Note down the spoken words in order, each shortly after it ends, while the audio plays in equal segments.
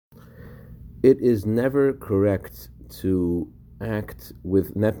It is never correct to act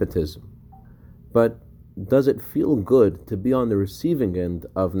with nepotism, but does it feel good to be on the receiving end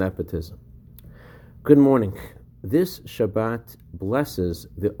of nepotism? Good morning. This Shabbat blesses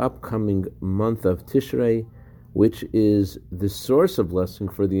the upcoming month of Tishrei, which is the source of blessing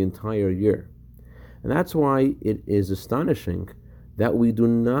for the entire year. And that's why it is astonishing that we do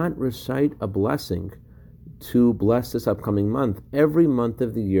not recite a blessing to bless this upcoming month. Every month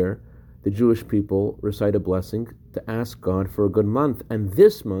of the year, the Jewish people recite a blessing to ask God for a good month. And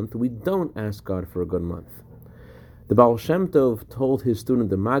this month, we don't ask God for a good month. The Baal Shem Tov told his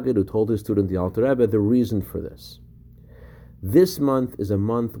student, the Maggid, who told his student, the Alter Rebbe, the reason for this. This month is a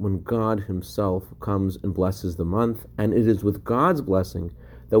month when God himself comes and blesses the month, and it is with God's blessing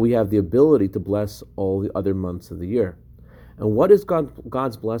that we have the ability to bless all the other months of the year. And what is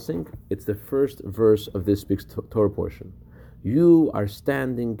God's blessing? It's the first verse of this week's Torah portion. You are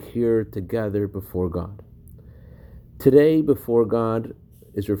standing here together before God. Today before God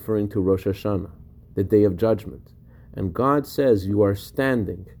is referring to Rosh Hashanah, the day of judgment. And God says you are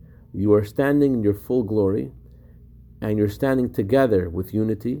standing. You are standing in your full glory, and you're standing together with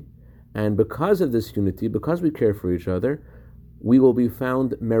unity. And because of this unity, because we care for each other, we will be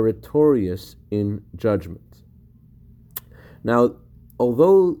found meritorious in judgment. Now,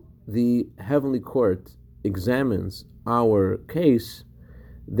 although the heavenly court examines our case,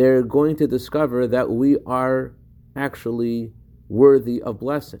 they're going to discover that we are actually worthy of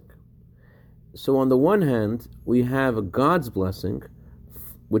blessing. So on the one hand, we have God's blessing,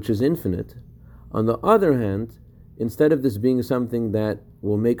 which is infinite. On the other hand, instead of this being something that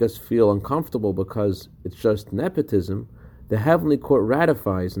will make us feel uncomfortable because it's just nepotism, the heavenly court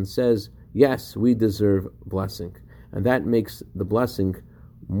ratifies and says, yes, we deserve blessing. And that makes the blessing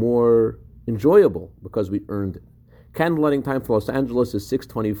more enjoyable because we earned it. Candlelighting time for Los Angeles is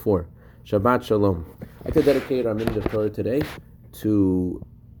 6:24. Shabbat Shalom. I'd like to dedicate our minute of Torah today to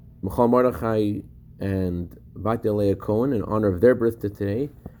Michal Mordechai and Batya Leah Cohen in honor of their birthday today,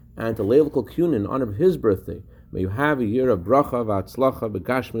 and to Leil Kulkun in honor of his birthday. May you have a year of bracha, v'atzlacha,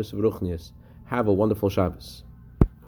 b'gashmis, v'ruchnias. Have a wonderful Shabbos.